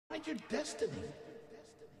Find your destiny.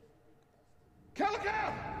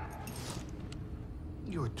 Calico!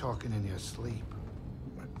 You were talking in your sleep.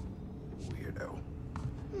 Weirdo.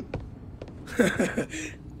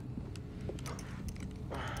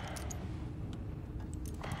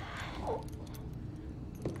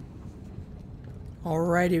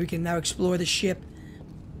 Alrighty, we can now explore the ship.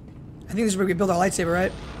 I think this is where we build our lightsaber,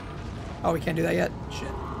 right? Oh, we can't do that yet?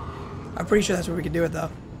 Shit. I'm pretty sure that's where we can do it, though.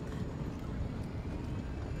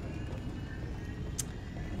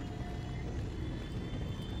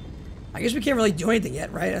 I guess we can't really do anything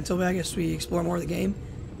yet, right? Until I guess we explore more of the game.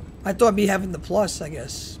 I thought me having the plus, I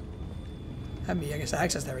guess, had me, I guess,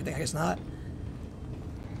 access to everything. I guess not.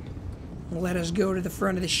 Let us go to the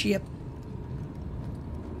front of the ship.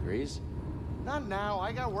 Grease? Not now.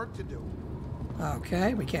 I got work to do.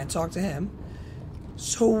 Okay, we can't talk to him.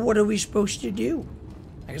 So what are we supposed to do?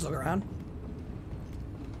 I guess look around.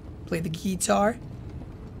 Play the guitar.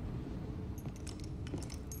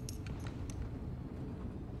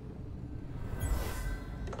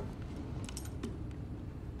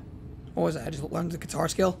 What was that? I just learned the guitar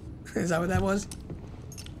skill? Is that what that was?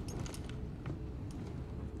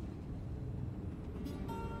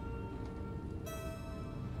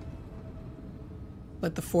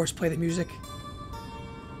 Let the Force play the music.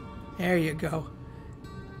 There you go.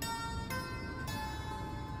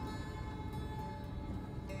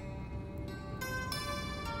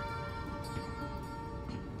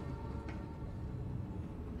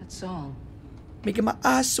 That song. Making my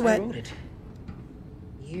eyes sweat. I wrote it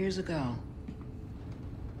years ago.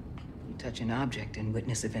 You touch an object and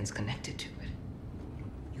witness events connected to it.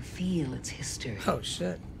 You feel its history. Oh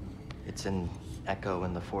shit. It's an echo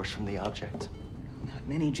in the Force from the object. Not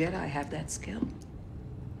many Jedi have that skill.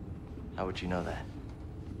 How would you know that?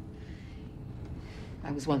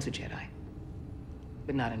 I was once a Jedi,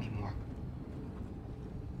 but not anymore.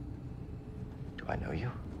 Do I know you?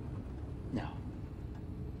 No.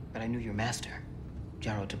 But I knew your master,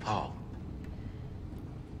 Jaro Tapal.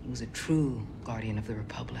 He was a true guardian of the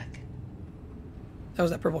Republic. That was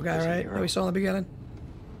that purple guy, right? That we saw in the beginning.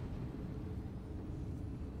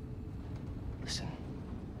 Listen.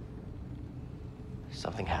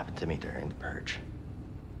 Something happened to me during the purge.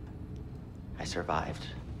 I survived,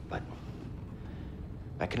 but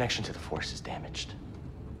my connection to the Force is damaged.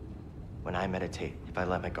 When I meditate, if I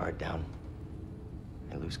let my guard down,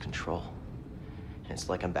 I lose control. And it's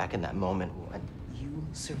like I'm back in that moment when... You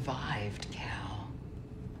survived, Cal.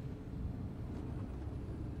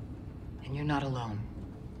 And you're not alone.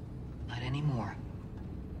 Not anymore.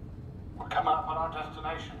 We're coming up on our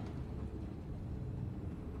destination.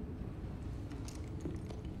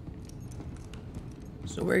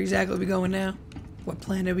 So where exactly are we going now? What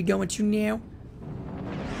planet are we going to now?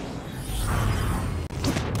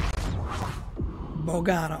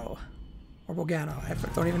 Bogano. Or Bogano. I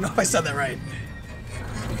don't even know if I said that right.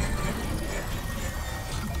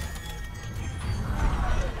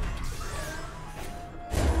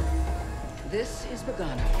 This is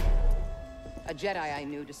Bogano. A Jedi I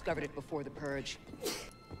knew discovered it before the purge.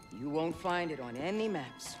 You won't find it on any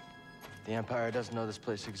maps. The Empire doesn't know this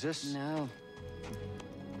place exists. No.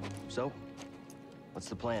 So, what's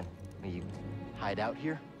the plan? We hide out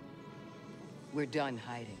here? We're done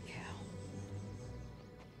hiding, Cal.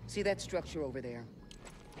 See that structure over there?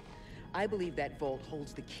 I believe that vault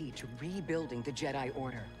holds the key to rebuilding the Jedi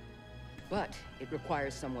Order. But it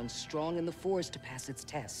requires someone strong in the Force to pass its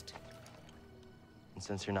test. And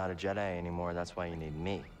since you're not a Jedi anymore, that's why you need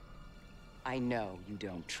me. I know you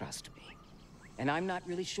don't trust me. And I'm not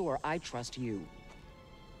really sure I trust you.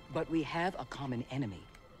 But we have a common enemy.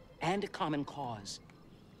 And a common cause.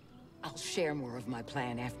 I'll share more of my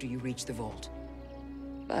plan after you reach the vault.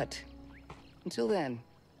 But, until then,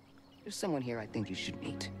 there's someone here I think you should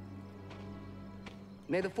meet.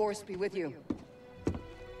 May the Force be with you.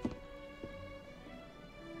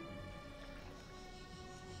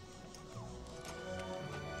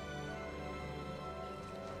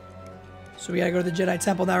 So we gotta go to the Jedi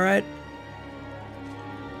Temple now, right?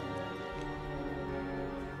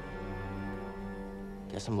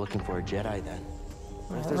 Guess I'm looking for a Jedi then.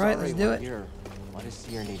 But if there's Alright, already let's do one it. Here, why does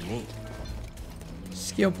Seer need me?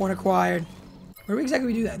 Skill point acquired. Where do we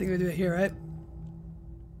exactly do that? I think we do it here, right?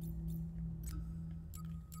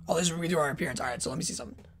 Oh, this is where we do our appearance. Alright, so let me see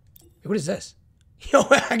something. Wait, what is this? Yo,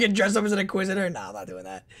 I can dress up as an Inquisitor? No, I'm not doing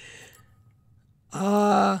that.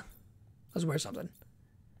 Let's wear something.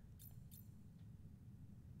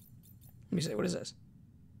 Let me see, what is this?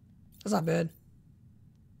 That's not bad.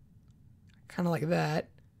 Kind of like that.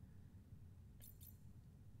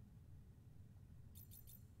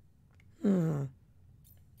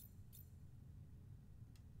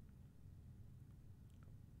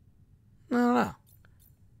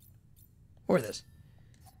 Or this.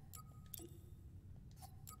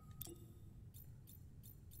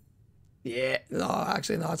 Yeah. No,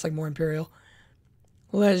 actually, no. It's like more Imperial.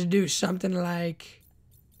 Let's do something like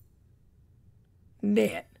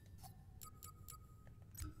that.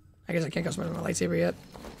 I guess I can't customize my lightsaber yet.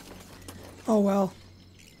 Oh, well.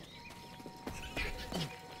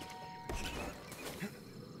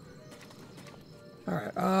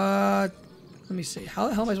 Alright, let me see. How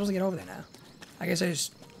the hell am I supposed to get over there now? I guess I go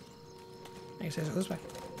this way.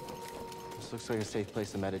 This looks like a safe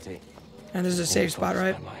place to meditate. And this is a safe spot,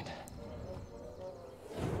 right?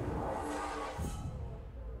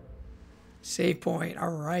 Save point,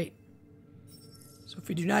 alright. So if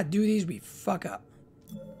we do not do these, we fuck up.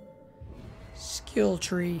 Skill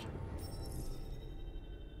tree.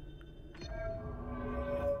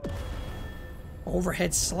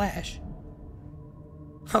 Overhead slash.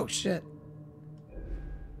 Oh shit.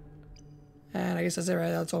 And I guess that's it,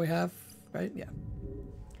 right? That's all we have, right? Yeah.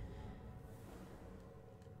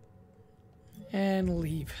 And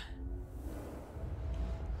leave.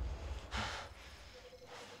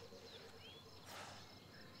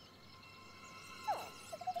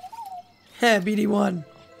 Heh, BD1.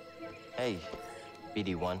 Hey,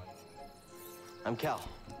 BD1. I'm Cal.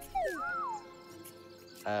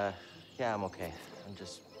 Yeah, I'm okay.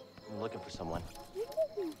 I'm looking for someone.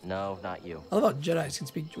 No, not you. I love how Jedis can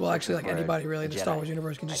speak. Well, actually, like anybody really in the Star Wars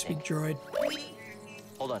universe can just speak droid.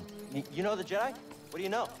 Hold on. You know the Jedi? What do you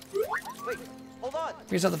know? Wait, hold on.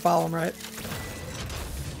 You just have to follow him, right?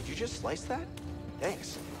 Did you just slice that?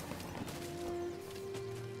 Thanks.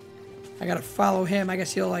 I gotta follow him. I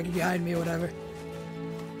guess he'll like guide me or whatever.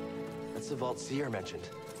 That's the vault Seer mentioned.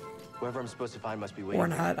 Whoever I'm supposed to find must be waiting. Or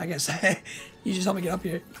not, I guess. You just help me get up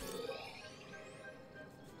here.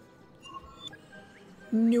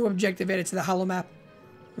 New objective added to the holo map.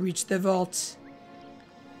 Reach the vault.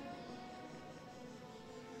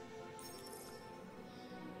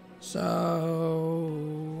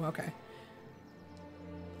 So, okay.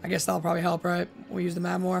 I guess that'll probably help, right? We'll use the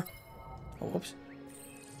map more. Oh, whoops.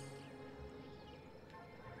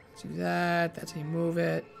 Let's do that. That's how you move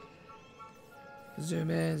it.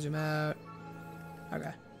 Zoom in, zoom out.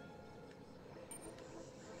 Okay.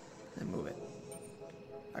 And move it.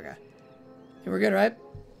 Okay. We're good, right?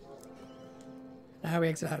 Now how do we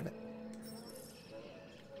exit out of it?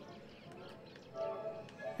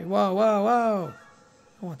 Hey, whoa, whoa, whoa!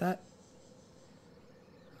 I don't want that.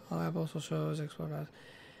 Oh, app also shows explore.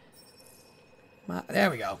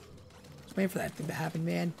 There we go. I was waiting for that thing to happen,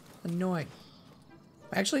 man. Annoying.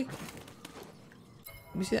 Actually,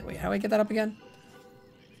 let me see that. Wait, how do I get that up again?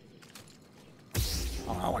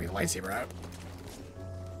 Oh, I want to get the lightsaber out.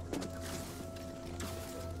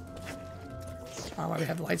 Oh, why do we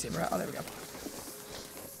have the lightsaber out? Oh, there we go.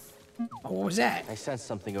 Oh, what was that? I sensed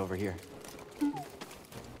something over here.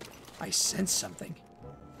 I sense something.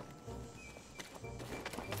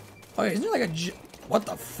 Oh, isn't there like a... What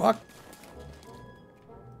the fuck?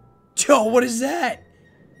 Yo, what is that?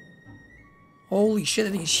 Holy shit,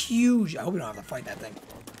 that thing is huge. I hope we don't have to fight that thing.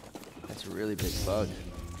 That's a really big bug.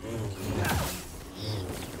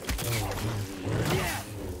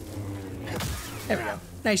 There we go.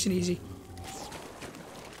 Nice and easy.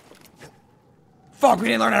 Fuck, we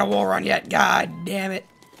didn't learn how to wall run yet. God damn it.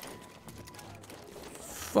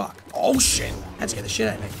 Fuck. Oh shit. That scared the shit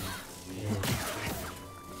out of me.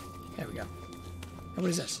 There we go. And what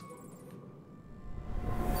is this? Is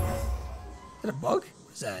that a bug?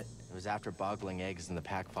 What is that? It was after boggling eggs and the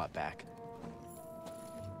pack fought back.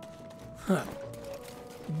 Huh.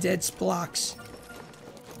 Dead splocks.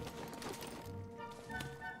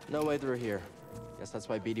 No way through here. Guess that's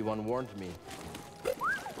why BD1 warned me.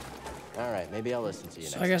 Alright, maybe I'll listen to you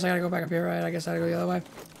next. So I guess I gotta go back up here, right? I guess I gotta go the other way.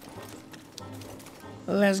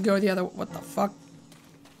 Let's go the other... What the fuck?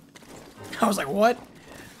 I was like, what?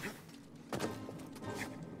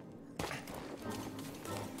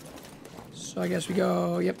 So I guess we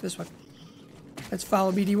go... Yep, this way. Let's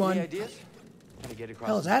follow BD1. Any ideas? Gotta get across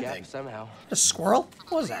Hell is this that gap thing? somehow. A squirrel?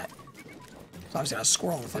 What was that? It's obviously not a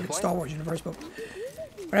squirrel in the fucking Star Wars universe, but...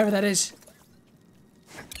 Whatever that is.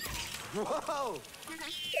 Whoa!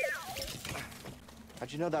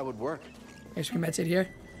 How'd you know that would work? I guess we can meditate here.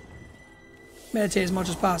 Meditate as much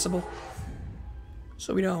as possible.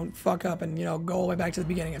 So we don't fuck up and, you know, go all the way back to the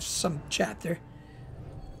beginning of some chapter.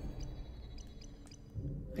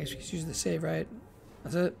 I guess we can use the save, right?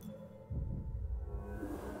 That's it?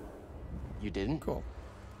 You didn't? Cool.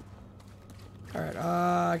 Alright,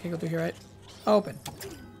 I can't go through here, right? Open.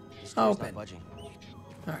 This door's Open. not budging.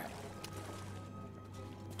 Alright.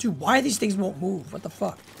 Dude, why these things won't move? What the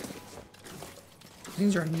fuck? These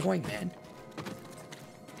things are annoying, man.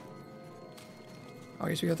 Oh, I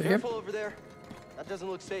guess we go through here. Careful over there. That doesn't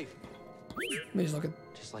look safe. Let me just look at.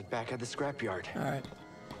 Just like back at the scrapyard. All right.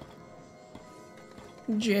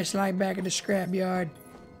 Just like back at the scrapyard.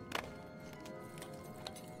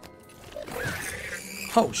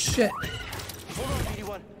 Oh shit! Hold on,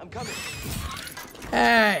 BD1. I'm coming.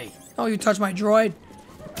 Hey! Oh, you touched my droid.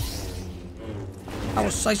 I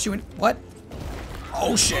will slice you in. What?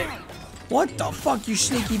 Oh shit! What the fuck, you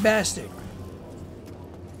sneaky bastard!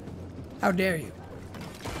 How dare you?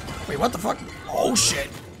 Wait, what the fuck? Oh shit!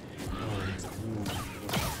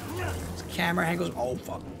 This camera angles. Oh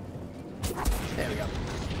fuck! There we go.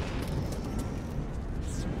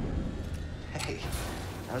 Hey,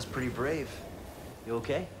 that was pretty brave. You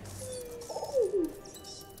okay?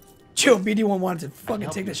 Chill, BD1 wanted to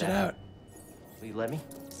fucking take this shit out. Will you let me?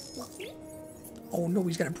 Oh no,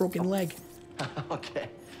 he's got a broken leg. Okay.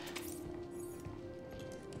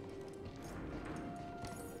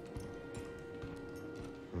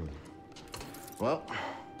 Well,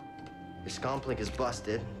 your scomplink is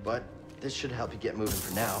busted, but this should help you get moving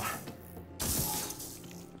for now.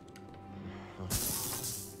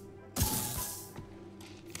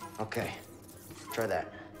 Okay, try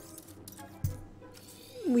that.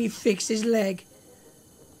 We fixed his leg.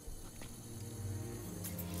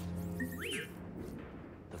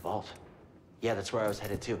 The vault. Yeah, that's where I was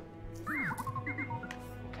headed to.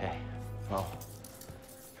 Okay, well,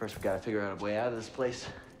 first we gotta figure out a way out of this place.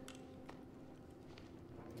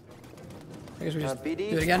 I guess we just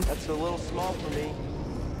BD, do it again. that's a little small for me.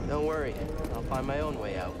 Don't worry, I'll find my own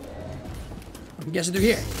way out. I'm guessing through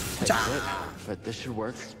here. But this should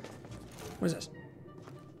work. What is this?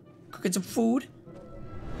 Cooking some food?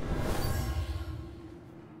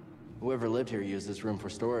 Whoever lived here used this room for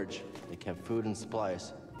storage. They kept food and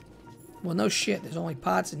supplies. Well, no shit. There's only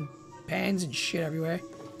pots and pans and shit everywhere.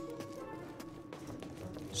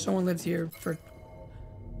 Someone lived here for...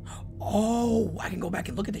 Oh, I can go back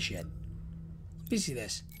and look at this shit. Let me see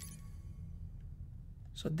this.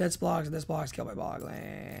 So death's blocks killed by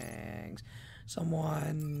boglings.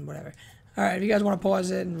 Someone, whatever. Alright, if you guys want to pause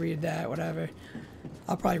it and read that, whatever.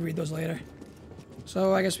 I'll probably read those later.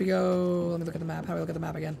 So I guess we go... Let me look at the map. How do we look at the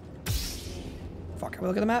map again? Fuck, how do we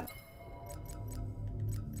look at the map?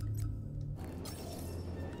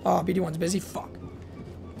 Oh, BD1's busy? Fuck.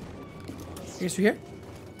 I guess we're here?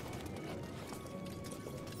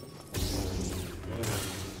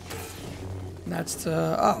 And that's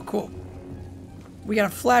to... Oh, cool. We got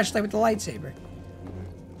a flashlight with the lightsaber.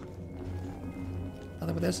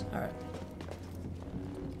 Nothing with this? Alright.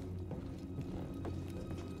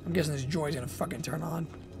 I'm guessing this droid's gonna fucking turn on.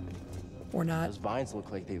 Or not. Those vines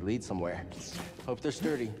look like they lead somewhere. Hope they're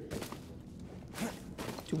sturdy.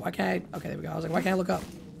 Dude, why can't I... Okay, there we go. I was like, why can't I look up?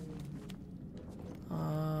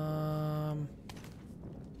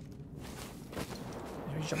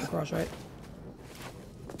 Let me jump across, right?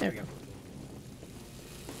 There we go.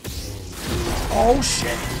 Oh,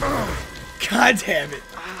 shit. God damn it.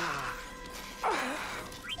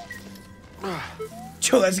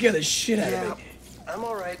 Joe, that scared the shit out of me. I'm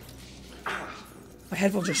alright. My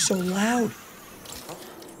headphones are so loud.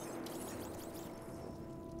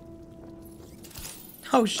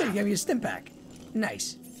 Oh shit, you gave me a stim pack.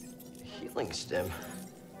 Nice. Healing stim.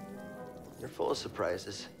 You're full of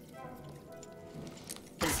surprises.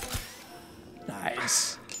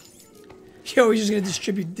 Nice. Yo, he's just gonna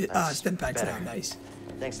distribute stim packs now. Nice.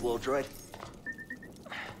 Thanks, little droid.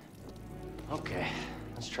 Okay,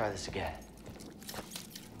 let's try this again.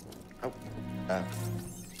 Oh,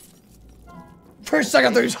 For a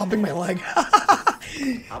second, I thought he was humping my leg.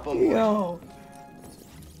 hop on board. Yo.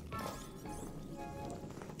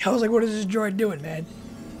 I was like, what is this droid doing, man?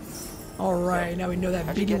 Alright, now we know that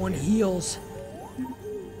BD1 heals.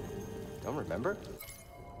 Don't remember?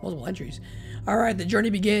 Multiple entries. Alright, the journey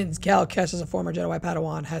begins. Cal Kestis, as a former Jedi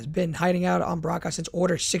Padawan, has been hiding out on Bracca since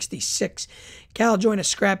Order 66. Cal joined a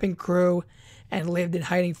scrapping crew and lived in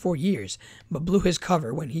hiding for years, but blew his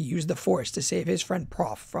cover when he used the Force to save his friend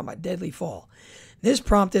Prof from a deadly fall. This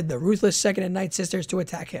prompted the ruthless Second and Ninth Sisters to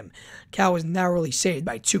attack him. Cal was narrowly saved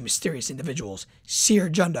by two mysterious individuals, Seer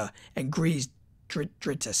Junda and Grease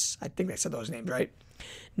Dritus. I think I said those names right.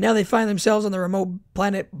 Now they find themselves on the remote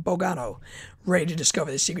planet Bogano, ready to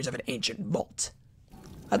discover the secrets of an ancient vault.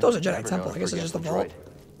 I thought it was a Jedi temple. I guess it's just a vault.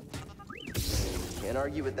 Can't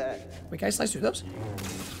argue with that. Wait, can I slice through those?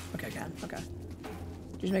 Okay, I can. Okay.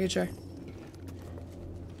 Just making sure.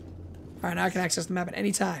 Alright, now I can access the map at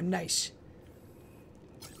any time. Nice.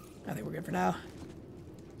 I think we're good for now.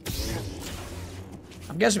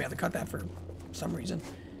 I'm guessing we have to cut that for some reason.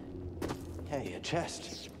 Hey, a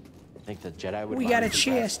chest. Think the Jedi would We find got a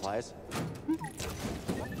some fast chest. supplies?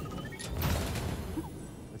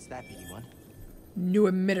 that, BD1? New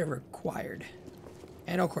emitter required.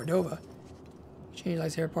 Anno Cordova. Change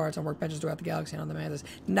lightsaber parts on workbenches throughout the galaxy and on the Mantis.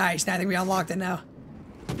 Nice. Now I think we unlocked it now.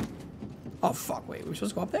 Oh, fuck. Wait. We're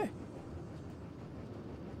supposed to go up there?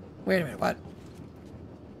 Wait a minute. What?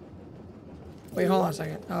 Wait, hold on a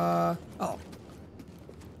second. Oh.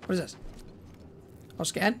 What is this? Oh,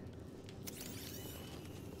 scan?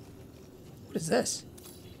 What is this?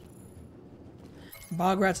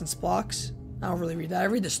 Bog rats and splocks? I don't really read that. I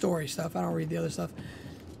read the story stuff. I don't read the other stuff.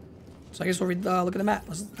 So I guess we'll read, look at the map.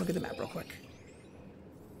 Let's look at the map real quick.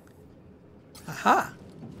 Aha!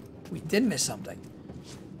 We did miss something.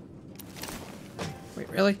 Wait,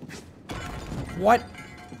 really? What?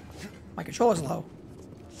 My controller's low.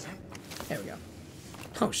 There we go.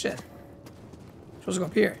 Oh, shit. Supposed to go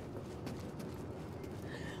up here.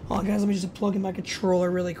 Hold on, guys. Let me just plug in my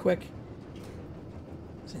controller really quick.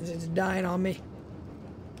 Since it's dying on me.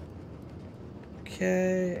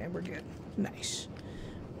 Okay, and we're good. Nice.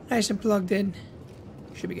 Nice and plugged in.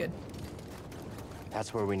 Should be good.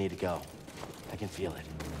 That's where we need to go. I can feel it.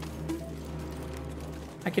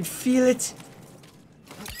 I can feel it.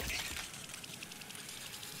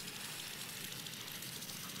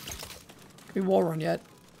 Can we wall run yet?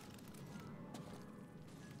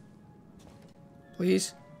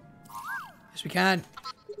 Please? Yes, we can.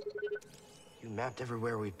 You mapped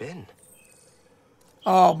everywhere we've been.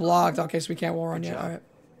 Oh, blocked. Okay, so we can't wall run Good yet. job. Alright.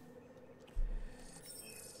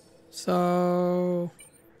 So...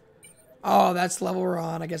 Oh, that's the level we're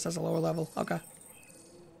on. I guess that's a lower level. Okay.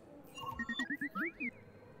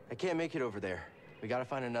 I can't make it over there. We gotta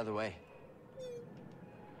find another way.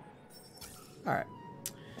 Alright.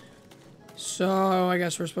 So, I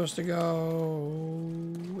guess we're supposed to go...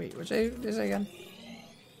 Wait, what's it again?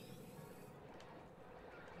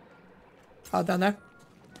 Oh, down there?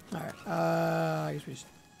 Alright, I guess we just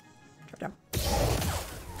drop down.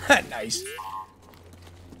 Nice.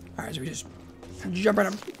 Alright, so we just jump right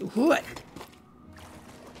up. What?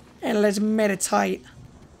 And let's meditate.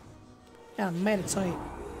 Yeah, meditate.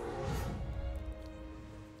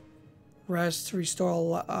 Rest,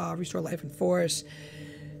 restore life and force.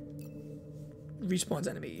 Respawns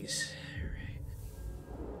enemies.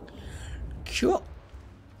 Cool.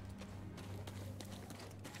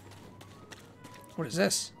 What is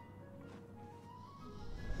this?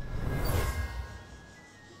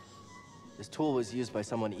 This tool was used by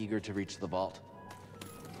someone eager to reach the vault.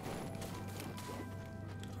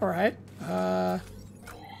 Alright. I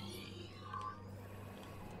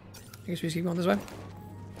guess we just keep going this way.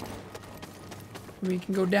 We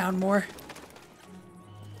can go down more.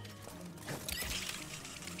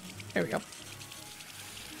 There we go.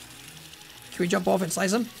 Can we jump off and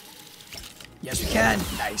slice him? Yes, we can.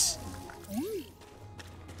 Nice.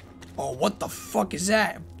 Oh, what the fuck is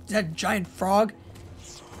that? Is that a giant frog?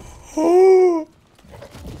 Oh,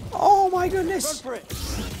 oh my goodness. Run for it.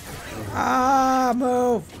 Ah,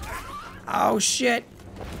 move. Oh, shit.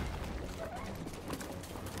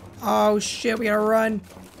 Oh, shit. We gotta run.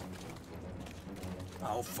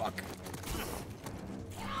 Oh, fuck.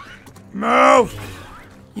 Move.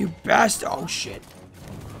 You bastard. Oh, shit.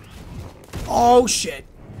 Oh, shit.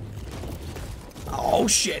 Oh,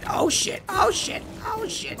 shit. Oh, shit. Oh, shit. Oh,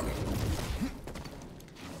 shit.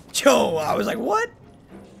 Yo, I was like, what?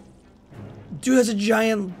 Dude, that's a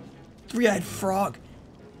giant three-eyed frog.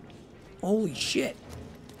 Holy shit.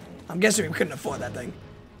 I'm guessing we couldn't afford that thing.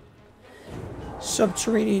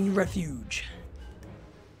 Subterranean refuge.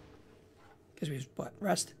 Guess we just, what,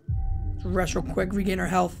 rest? Let's rest real quick, regain our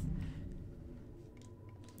health.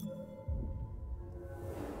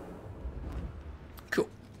 Cool.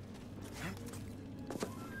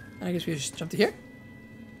 And I guess we just jump to here.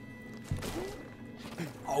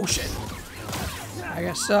 Oh shit. I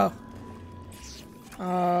guess so.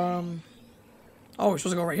 Oh, we're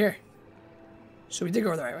supposed to go right here. So we did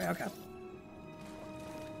go the right way, okay.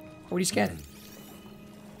 What are you scanning?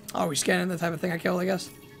 Oh, we're scanning the type of thing I killed, I guess.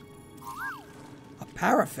 A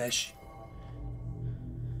parafish?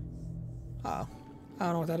 Uh oh. I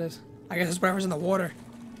don't know what that is. I guess it's whatever's in the water.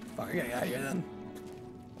 Fuck, I gotta get out of here then.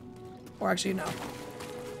 Or actually, no.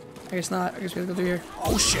 I guess not. I guess we have to go through here.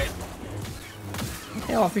 Oh shit!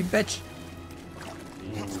 Get off me, bitch!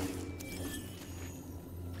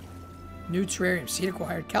 New terrarium. Seed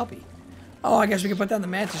acquired. Kelpie. Oh, I guess we can put down the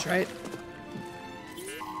mantis, right?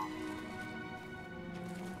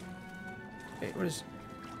 Wait, what is...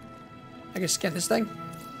 I guess scan this thing?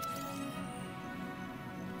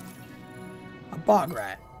 A bog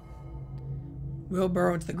rat. Will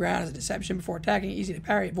burrow into the ground as a deception before attacking. Easy to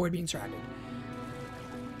parry. Avoid being surrounded.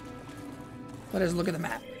 Let us look at the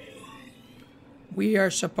map. We are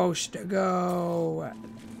supposed to go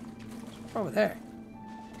Over there.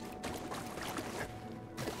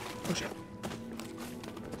 Oh shit.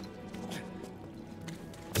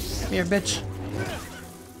 Come here, bitch.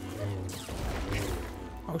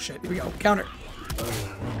 Oh shit, here we go. Counter.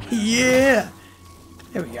 Yeah!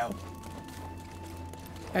 There we go.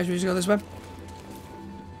 Guys, we just go this way.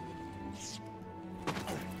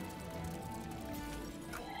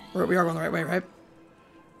 We are going the right way, right?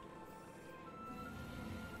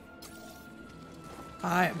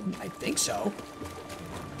 I think so.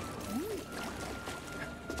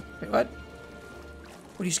 Wait, what?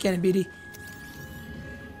 What are you scanning, BD?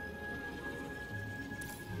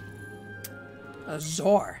 A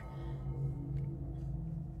Zor.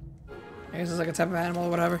 I guess it's like a type of animal or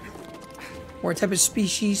whatever. Or a type of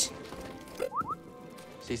species.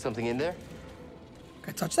 See something in there?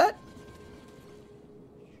 Can I touch that?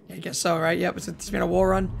 Yeah, I guess so, right? Yep, it's been a war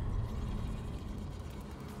run.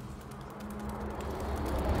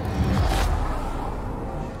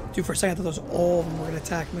 Dude, for a second I thought those all of them were gonna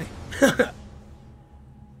attack me.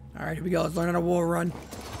 Alright, here we go. Let's learn how to war run.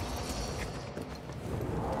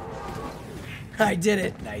 I did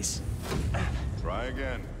it. Nice. Try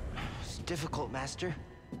again. It's difficult, Master.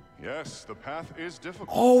 Yes, the path is difficult.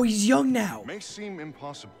 Oh, he's young now. It may seem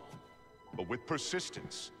impossible, but with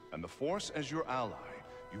persistence and the Force as your ally,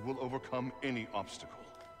 you will overcome any obstacle.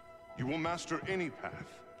 You will master any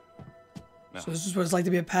path. Now, So this is what it's like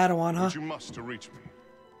to be a Padawan, huh? what you must to reach me.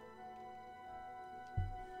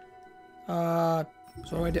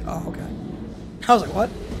 So what do I do? Oh, okay. I was like, what?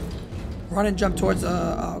 Run and jump towards,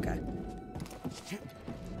 oh, okay.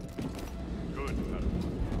 Good, Padawan.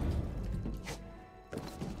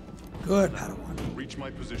 Good, Padawan. Reach my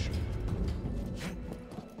position.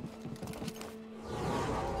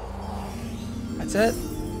 That's it.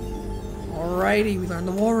 Alrighty, we learned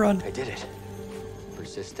the war run. I did it.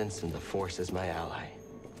 Persistence and the Force as my ally.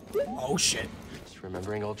 Oh, shit. Just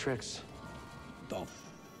remembering old tricks. The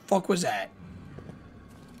fuck was that?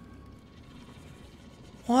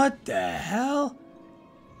 What the hell?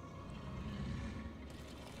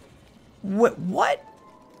 What?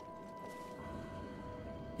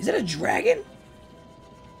 Is that a dragon?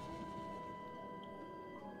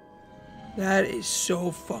 That is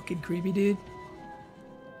so fucking creepy, dude.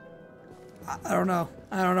 I don't know.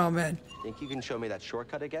 I don't know, man. Think you can show me that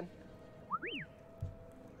shortcut again?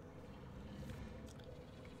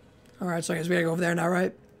 Alright, so I guess we gotta go over there now,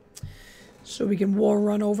 right? So we can war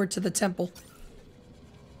run over to the temple.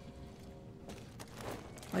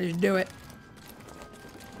 I just do it.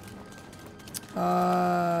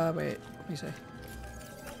 Wait, let me see.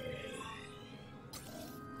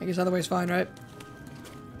 I guess other way's fine, right?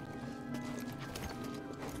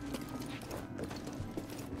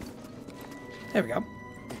 There we go.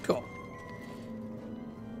 Cool.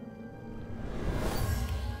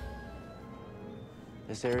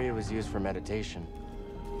 This area was used for meditation.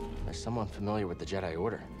 There's someone familiar with the Jedi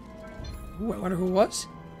Order. Ooh, I wonder who it was.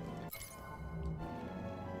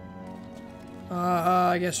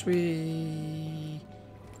 I guess we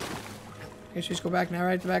just go back now,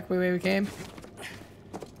 right? The back way we came.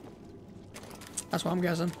 That's what I'm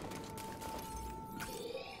guessing.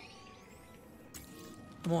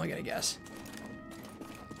 I'm only gonna guess.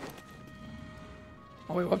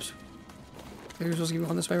 Oh wait, whoops. Maybe we're supposed to keep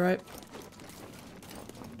going this way, right?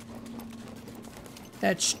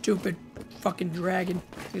 That stupid fucking dragon.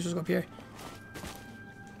 He's supposed to go up here.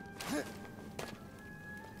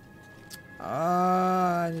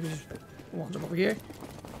 We'll jump over here.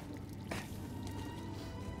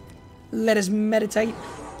 Let us meditate.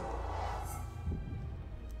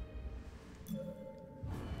 Do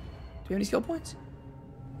we have any skill points?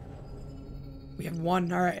 We have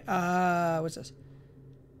one. All right. What's this?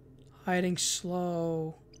 Hiding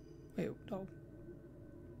slow. Wait, no.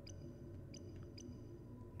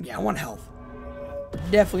 Yeah, I want health.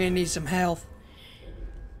 Definitely gonna need some health.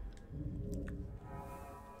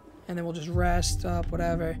 And then we'll just rest up,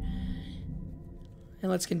 whatever. And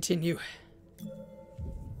let's continue.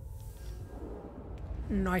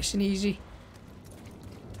 Nice and easy.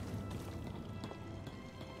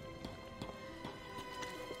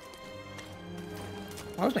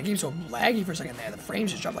 Why was my game so laggy for a second there? The frames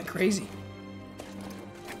just dropped like crazy.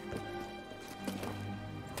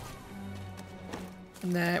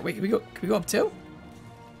 And then, wait, can we go up too?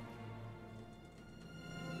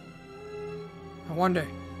 I wonder.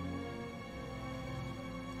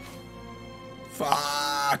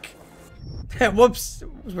 Fuck! Whoops! It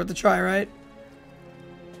was worth a try, right?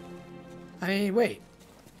 I mean, wait.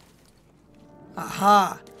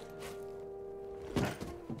 Aha!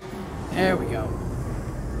 There we go.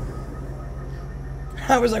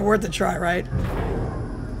 That was like worth a try, right?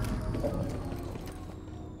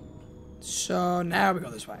 So now we go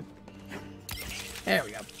this way. There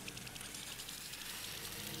we go.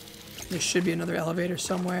 There should be another elevator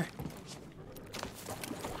somewhere.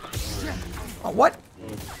 Oh, what?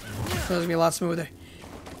 So it's gonna be a lot smoother.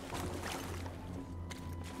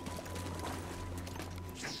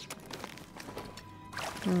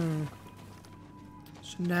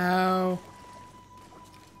 So now...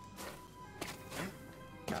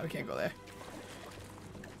 No, we can't go there.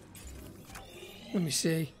 Let me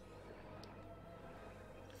see.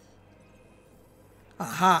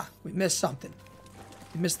 Aha! We missed something.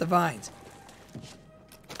 We missed the vines.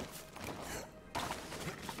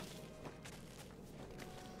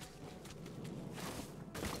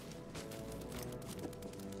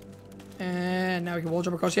 And now we can wall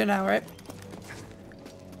jump across here now, right?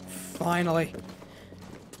 Finally.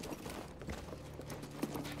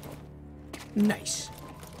 Nice.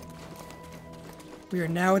 We are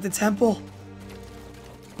now at the temple.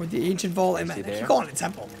 Or the ancient vault. I keep calling it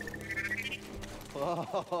temple.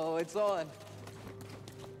 Oh, it's on.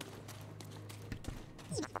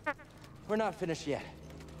 We're not finished yet.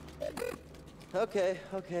 Okay,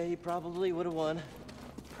 you probably would have won.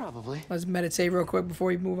 Probably. Let's meditate real quick before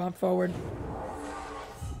we move on forward.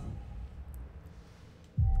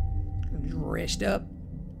 I'm dressed up.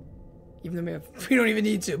 Even though we don't even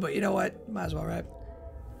need to, but you know what? Might as well, right?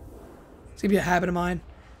 It's gonna be a habit of mine.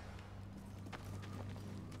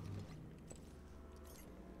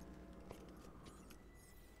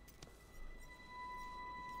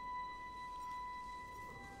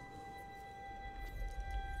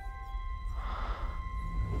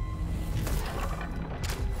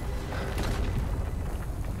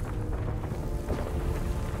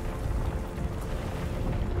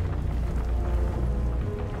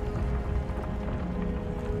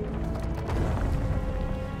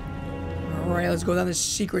 Alright, let's go down this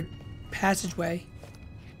secret passageway.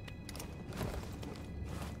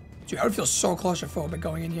 Dude, I would feel so claustrophobic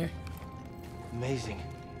going in here. Amazing.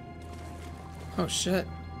 Oh shit.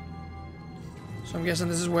 So I'm guessing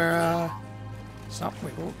this is where, stop,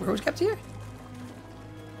 wait, where was kept here?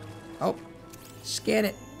 Oh, scan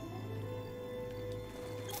it.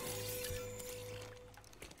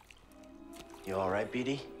 You alright,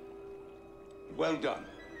 BD? Well done,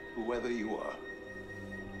 whoever you are.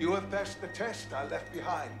 You have passed the test I left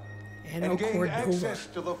behind. And gained access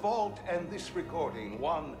to the vault and this recording,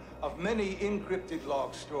 one of many encrypted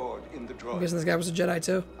logs stored in the droid. I'm guessing this guy was a Jedi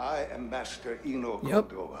too. I am Master Eno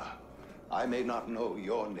Cordova. I may not know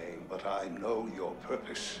your name, but I know your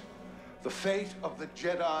purpose. The fate of the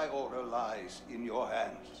Jedi Order lies in your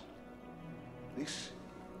hands. This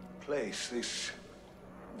place, this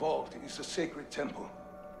vault, is a sacred temple,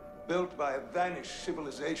 built by a vanished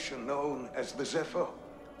civilization known as the Zephyr.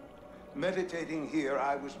 Meditating here,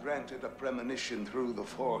 I was granted a premonition through the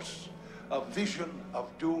Force, a vision of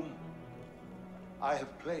doom. I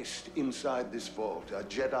have placed inside this vault a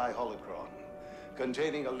Jedi holocron,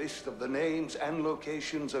 containing a list of the names and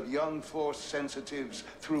locations of young Force sensitives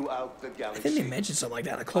throughout the galaxy. I think they mentioned something like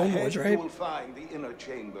that in Clone Wars, right? You will find the inner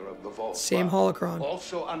chamber of the vault. Same holocron.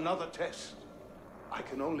 Also another test. I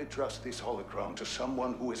can only trust this holocron to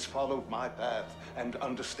someone who has followed my path and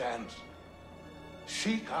understands.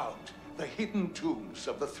 Seek out the hidden tombs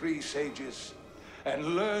of the three sages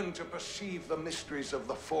and learn to perceive the mysteries of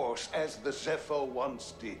the Force as the Zephyr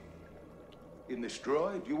once did. In this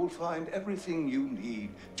droid, you will find everything you need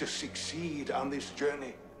to succeed on this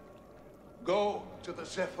journey. Go to the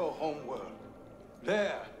Zephyr homeworld.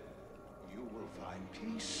 There, you will find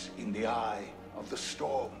peace in the eye of the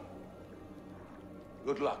storm.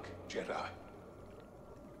 Good luck, Jedi.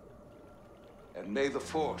 And may the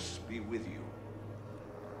Force be with you.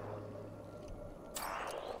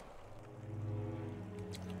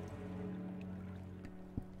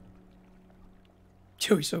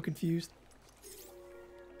 Joey's so confused.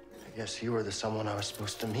 I guess you were the someone I was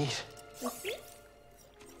supposed to meet.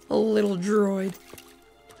 A little droid.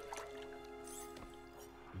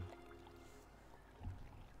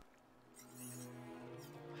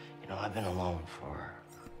 You know, I've been alone for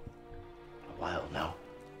a while now.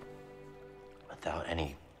 Without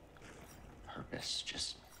any purpose,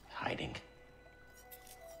 just hiding.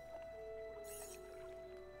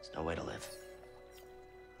 There's no way to live.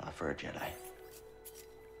 Not for a Jedi.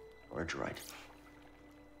 Or a droid.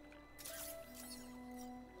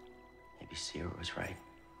 Maybe Seer was right.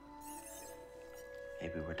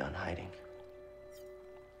 Maybe we're done hiding.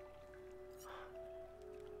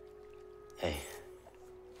 Hey,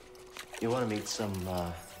 you want to meet some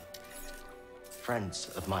friends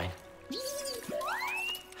of mine?